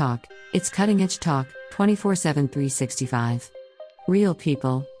news talk. It's cutting-edge talk, 24/7, 365. Real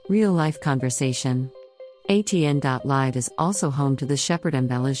people, real-life conversation. ATN.live is also home to the Shepherd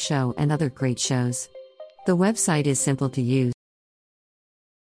Umbrellas Show and other great shows. The website is simple to use.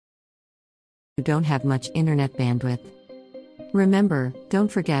 You don't have much internet bandwidth. Remember,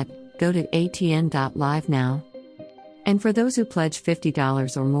 don't forget, go to ATN.live now. And for those who pledge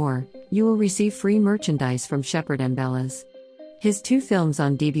 $50 or more, you will receive free merchandise from Shepherd Umbrellas. His 2 films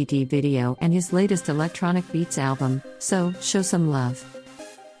on DVD video and his latest Electronic Beats album, so show some love.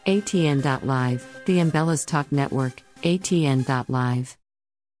 ATN.live, the Embellas Talk Network, ATN.live.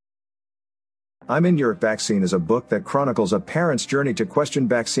 I'm in Your Vaccine is a book that chronicles a parent's journey to question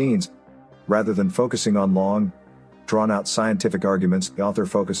vaccines. Rather than focusing on long, drawn-out scientific arguments, the author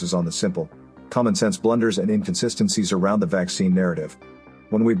focuses on the simple, common-sense blunders and inconsistencies around the vaccine narrative.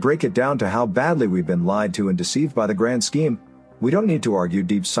 When we break it down to how badly we've been lied to and deceived by the grand scheme, we don't need to argue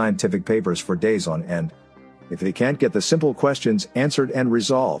deep scientific papers for days on end. If they can't get the simple questions answered and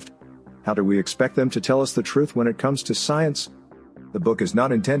resolved, how do we expect them to tell us the truth when it comes to science? The book is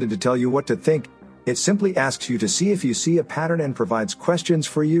not intended to tell you what to think. It simply asks you to see if you see a pattern and provides questions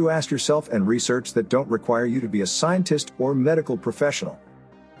for you to ask yourself and research that don't require you to be a scientist or medical professional.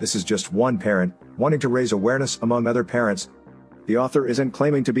 This is just one parent wanting to raise awareness among other parents. The author isn't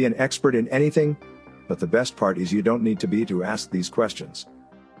claiming to be an expert in anything, but the best part is you don't need to be to ask these questions.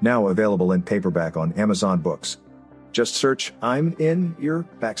 Now available in paperback on Amazon Books. Just search I'm in Your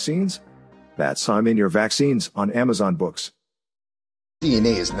Vaccines. That's I'm in Your Vaccines on Amazon Books.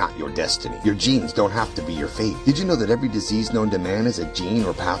 DNA is not your destiny. Your genes don't have to be your fate. Did you know that every disease known to man has a gene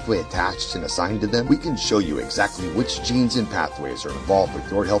or pathway attached and assigned to them? We can show you exactly which genes and pathways are involved with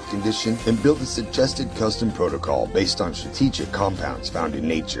your health condition and build a suggested custom protocol based on strategic compounds found in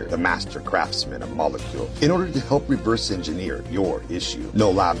nature, the master craftsman of molecules, in order to help reverse engineer your issue.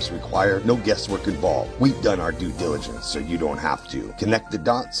 No labs required, no guesswork involved. We've done our due diligence so you don't have to. Connect the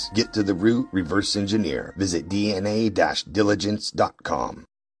dots, get to the root, reverse engineer. Visit dna-diligence.com. On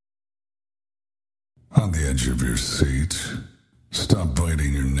the edge of your seat, stop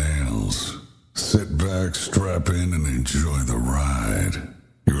biting your nails. Sit back, strap in, and enjoy the ride.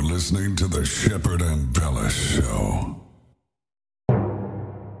 You're listening to the Shepherd and Bella Show.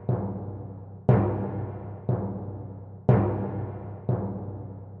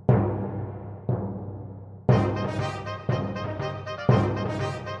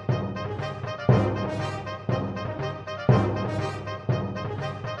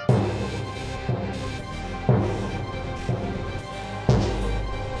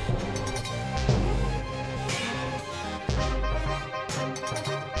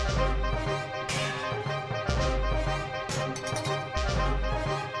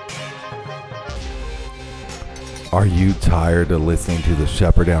 Are you tired of listening to the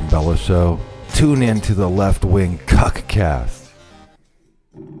Shepherd and Bella Show? Tune in to the Left Wing Cuckcast.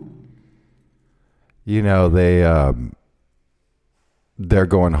 You know, they're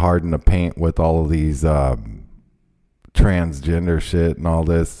going hard in the paint with all of these transgender shit and all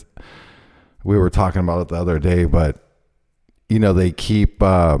this. We were talking about it the other day, but you know, they keep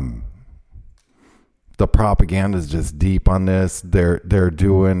the propaganda is just deep on this. They're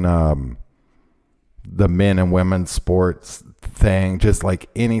doing the men and women sports thing, just like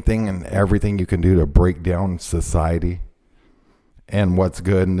anything and everything you can do to break down society and what's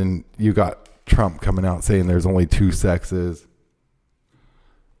good. And then you got Trump coming out saying there's only two sexes.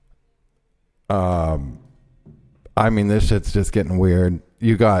 I mean, this shit's just getting weird.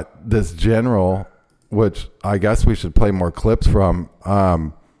 You got this general, which I guess we should play more clips from.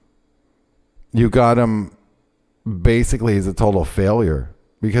 You got him basically he's a total failure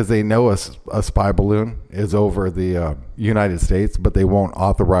because they know a spy balloon is over the United States, but they won't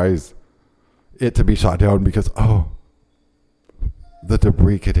authorize it to be shot down because, the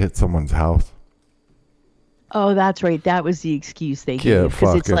debris could hit someone's house. Oh, that's right. That was the excuse they gave.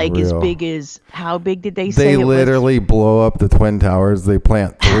 Because it's like real. As big as, how big did they say They literally blow up the Twin Towers. They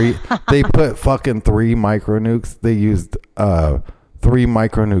plant three, they put fucking 3 micronukes. They used 3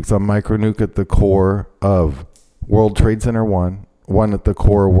 micronukes. A micronuke at the core of World Trade Center 1, one at the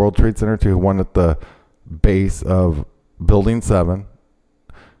core of World Trade Center 2, one at the base of Building 7.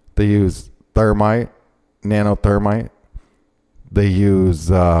 They use thermite, nanothermite. They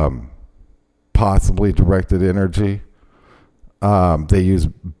use possibly directed energy. They use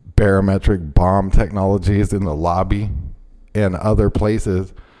barometric bomb technologies in the lobby and other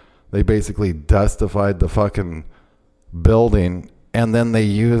places. They basically dustified the fucking building, and then they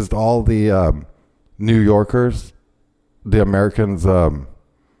used all the New Yorkers, the Americans,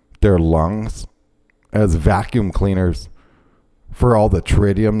 their lungs as vacuum cleaners for all the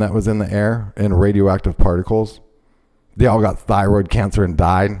tritium that was in the air and radioactive particles. They all got thyroid cancer and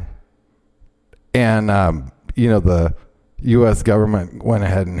died. And, the U.S. government went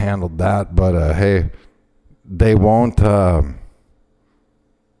ahead and handled that. But, hey, they won't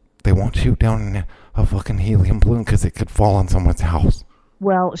shoot down a fucking helium balloon because it could fall on someone's house.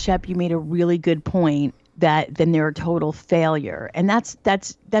 Well, Shep, you made a really good point that then they're a total failure. And that's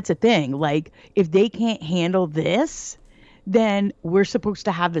a thing. Like, if they can't handle this, then we're supposed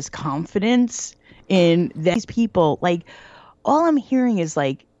to have this confidence in these people. Like, all I'm hearing is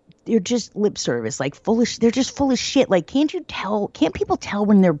like, they're just lip service, like they're just full of shit. Like, can't people tell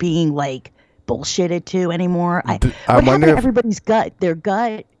when they're being like bullshitted to anymore? What happened to everybody's gut? Their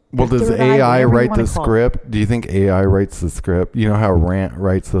gut. Well, does AI write the script? Do you think AI writes the script? You know how Rant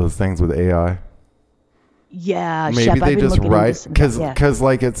writes those things with AI? Yeah, maybe Shep, they just write because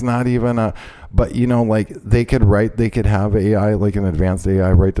like it's not even a. But you know, like they could have AI, like an advanced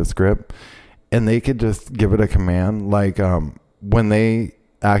AI, write the script, and they could just give it a command. Like when they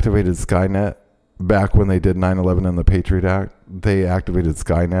activated Skynet back when they did 9/11 and the Patriot Act, they activated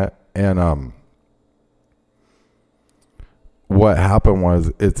Skynet, and what happened was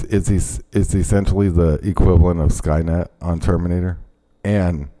it's essentially the equivalent of Skynet on Terminator,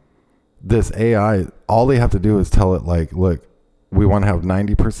 and this AI, all they have to do is tell it, like, look, we want to have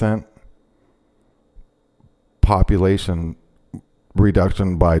 90% population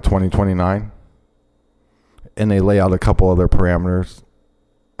reduction by 2029, and they lay out a couple other parameters,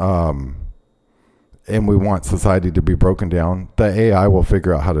 and we want society to be broken down. The AI will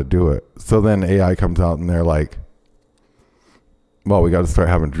figure out how to do it. So then AI comes out and they're like, well, we got to start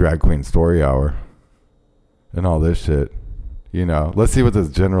having drag queen story hour and all this shit. You know, let's see what this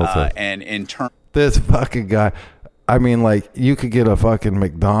general says. And in turn, this fucking guy, I mean, like, you could get a fucking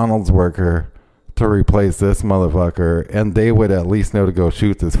McDonald's worker to replace this motherfucker, and they would at least know to go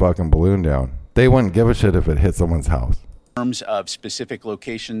shoot this fucking balloon down. They wouldn't give a shit if it hit someone's house. In terms of specific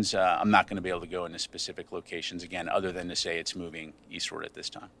locations, I'm not going to be able to go into specific locations again, other than to say it's moving eastward at this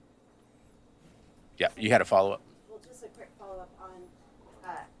time. Yeah, you had a follow-up? Well, just a quick follow-up on,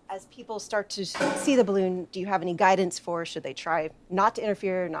 as people start to see the balloon, do you have any guidance for, should they try not to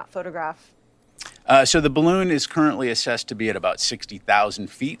interfere, not photograph? So the balloon is currently assessed to be at about 60,000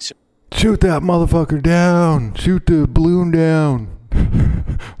 feet. Shoot that motherfucker down. Shoot the balloon down.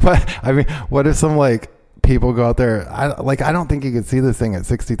 I mean, what if some, like, people go out there? I don't think you can see this thing at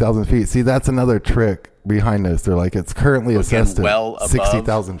 60,000 feet. See, that's another trick behind this. They're like, it's currently assessed at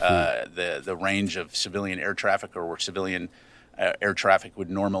 60,000 feet. The range of civilian air traffic, or where civilian air traffic would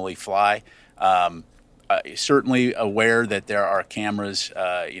normally fly. Certainly aware that there are cameras,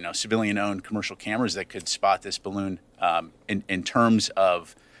 civilian-owned commercial cameras that could spot this balloon. In terms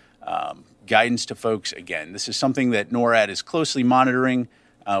of guidance to folks, again, this is something that NORAD is closely monitoring.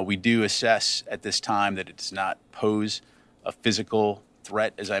 We do assess at this time that it does not pose a physical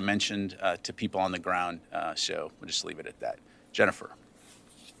threat, as I mentioned, to people on the ground. So we'll just leave it at that. Jennifer.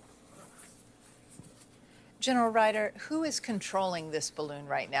 General Ryder, who is controlling this balloon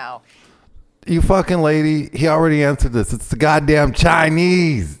right now? You fucking lady, he already answered this. It's the goddamn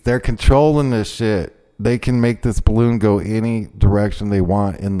Chinese. They're controlling this shit. They can make this balloon go any direction they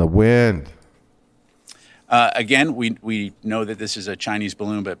want in the wind. Again, we know that this is a Chinese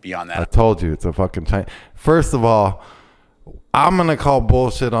balloon, but beyond that, I told you it's a fucking Chinese. First of all, I'm gonna call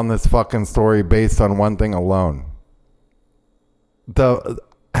bullshit on this fucking story based on one thing alone.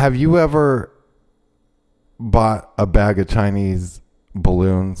 Have you ever bought a bag of Chinese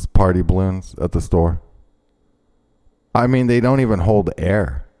balloons, party balloons, at the store? I mean, they don't even hold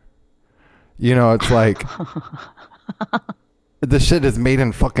air. You know, it's like the shit is made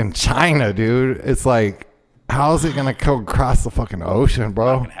in fucking China, dude. It's like, how is it gonna go across the fucking ocean, bro?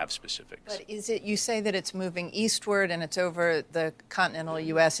 I'm not gonna have specifics. But is it? You say that it's moving eastward and it's over the continental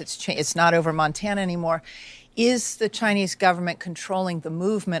U.S. It's not over Montana anymore. Is the Chinese government controlling the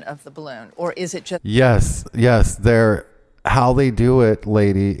movement of the balloon, or is it just? Yes. How they do it,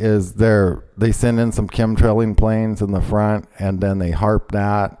 lady, is they send in some chemtrailing planes in the front, and then they harp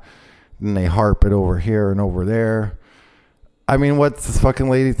that, and they harp it over here and over there. I mean, what's this fucking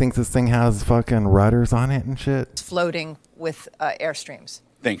lady thinks this thing has fucking rudders on it and shit? It's floating with airstreams.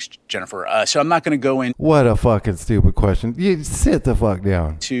 Thanks, Jennifer. So I'm not going to go in. What a fucking stupid question. You sit the fuck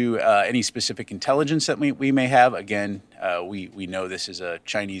down. To any specific intelligence that we may have. Again, we know this is a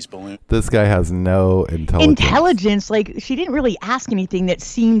Chinese balloon. This guy has no intelligence. Like, she didn't really ask anything that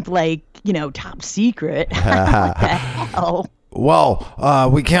seemed like, top secret. What the hell? Well,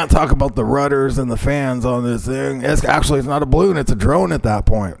 we can't talk about the rudders and the fans on this thing. It's not a balloon. It's a drone at that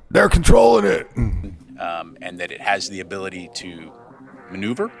point. They're controlling it. And that it has the ability to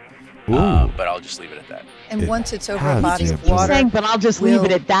maneuver. But I'll just leave it at that. And once it's over a body of water. Saying, but I'll just leave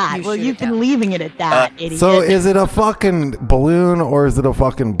it at that. Well, you've been leaving it at that, idiot. So is it a fucking balloon or is it a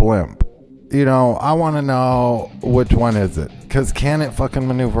fucking blimp? I want to know which one is it. Because can it fucking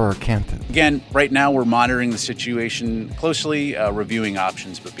maneuver or can't it? Again, right now we're monitoring the situation closely, reviewing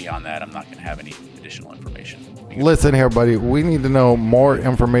options. But beyond that, I'm not going to have any additional information. Listen here, buddy. We need to know more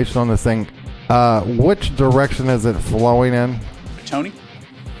information on this thing. Which direction is it flowing in? Tony?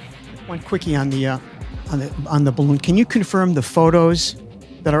 One quickie on the balloon. Can you confirm the photos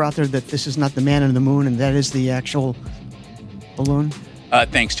that are out there that this is not the man in the moon and that is the actual balloon?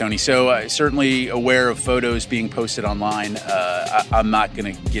 Thanks, Tony. So certainly aware of photos being posted online. I'm not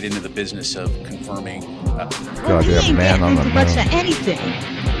going to get into the business of confirming. Goddamn man on the moon. Much to anything.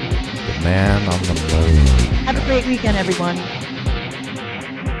 The man on the moon. Have a great weekend, everyone.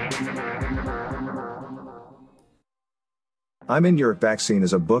 I'm in Your Vaccine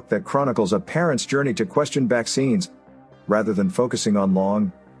is a book that chronicles a parent's journey to question vaccines. Rather than focusing on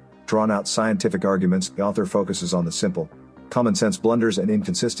long, drawn-out scientific arguments, the author focuses on the simple, common-sense blunders and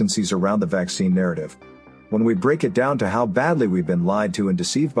inconsistencies around the vaccine narrative. When we break it down to how badly we've been lied to and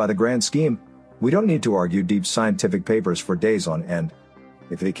deceived by the grand scheme, we don't need to argue deep scientific papers for days on end.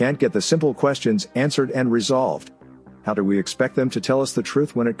 If they can't get the simple questions answered and resolved, how do we expect them to tell us the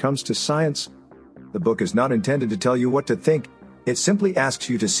truth when it comes to science? The book is not intended to tell you what to think. It simply asks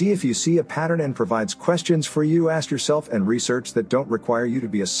you to see if you see a pattern and provides questions for you to ask yourself and research that don't require you to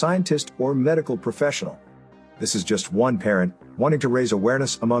be a scientist or medical professional. This is just one parent wanting to raise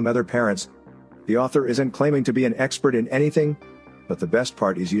awareness among other parents. The author isn't claiming to be an expert in anything, but the best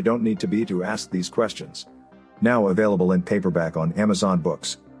part is you don't need to be to ask these questions. Now available in paperback on Amazon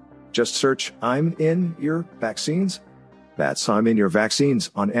Books. Just search I'm in Your Vaccines. That's I'm in Your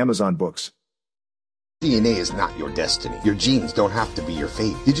Vaccines on Amazon Books. DNA is not your destiny. Your genes don't have to be your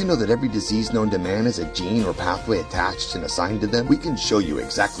fate. Did you know that every disease known to man has a gene or pathway attached and assigned to them? We can show you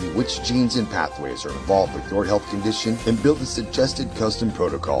exactly which genes and pathways are involved with your health condition and build a suggested custom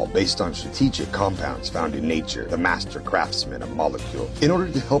protocol based on strategic compounds found in nature, the master craftsman of molecules, in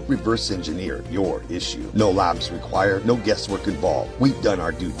order to help reverse engineer your issue. No labs required, no guesswork involved. We've done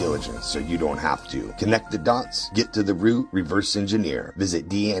our due diligence so you don't have to. Connect the dots, get to the root, reverse engineer. Visit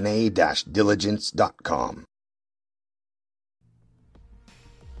dna-diligence.com.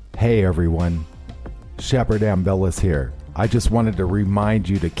 Hey everyone, Shepherd Ambellas here. I just wanted to remind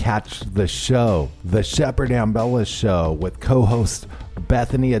you to catch the show, The Shepherd Ambellas Show, with co-hosts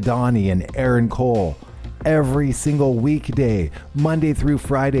Bethany Adani and Aaron Cole, every single weekday, Monday through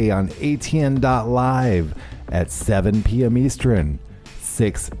Friday on ATN.live at 7 p.m. Eastern,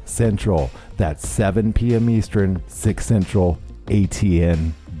 6 Central. That's 7 p.m. Eastern, 6 Central,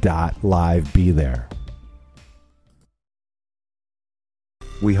 ATN.live. Be there.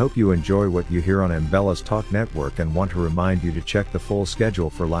 We hope you enjoy what you hear on Ambellas Talk Network and want to remind you to check the full schedule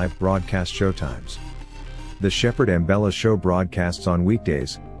for live broadcast showtimes. The Shepherd Ambellas Show broadcasts on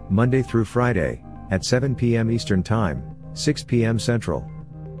weekdays, Monday through Friday, at 7 p.m. Eastern Time, 6 p.m. Central.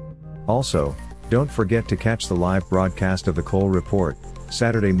 Also, don't forget to catch the live broadcast of the Cole Report,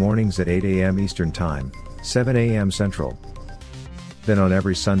 Saturday mornings at 8 a.m. Eastern Time, 7 a.m. Central. Then on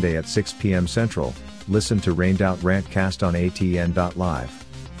every Sunday at 6 p.m. Central, listen to Rained Out Rantcast on ATN.live.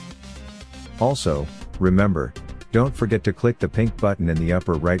 Also, remember, don't forget to click the pink button in the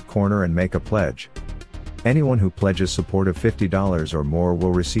upper right corner and make a pledge. Anyone who pledges support of $50 or more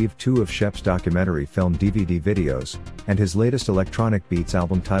will receive 2 of Shep's documentary film DVD videos, and his latest electronic beats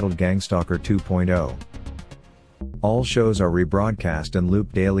album titled Gangstalker 2.0. All shows are rebroadcast and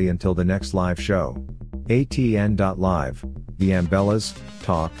looped daily until the next live show. ATN.live, the Ambellas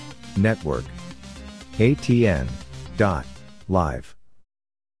Talk Network. ATN.live.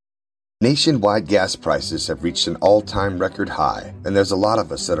 Nationwide gas prices have reached an all-time record high, and there's a lot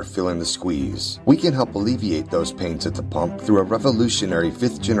of us that are feeling the squeeze. We can help alleviate those pains at the pump through a revolutionary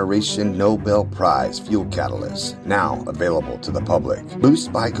 5th-generation Nobel Prize fuel catalyst, now available to the public.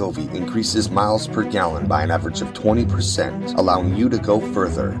 Boost by Govee increases miles per gallon by an average of 20%, allowing you to go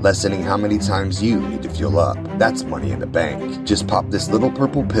further, lessening how many times you need to fuel up. That's money in the bank. Just pop this little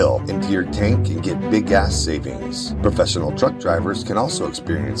purple pill into your tank and get big gas savings. Professional truck drivers can also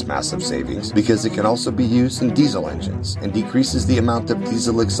experience massive savings because it can also be used in diesel engines and decreases the amount of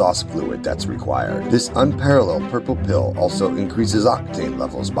diesel exhaust fluid that's required. This unparalleled purple pill also increases octane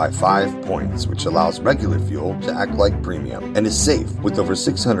levels by 5 points, which allows regular fuel to act like premium, and is safe with over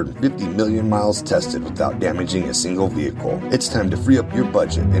 650 million miles tested without damaging a single vehicle. It's time to free up your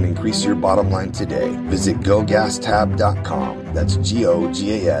budget and increase your bottom line today. Visit GoGasTab.com. That's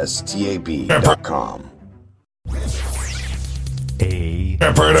GoGasTab.com.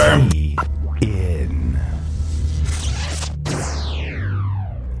 ATN.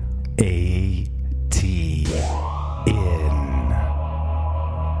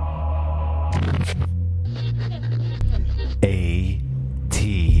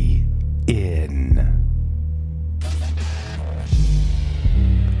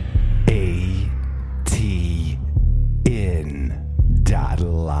 ATN.live.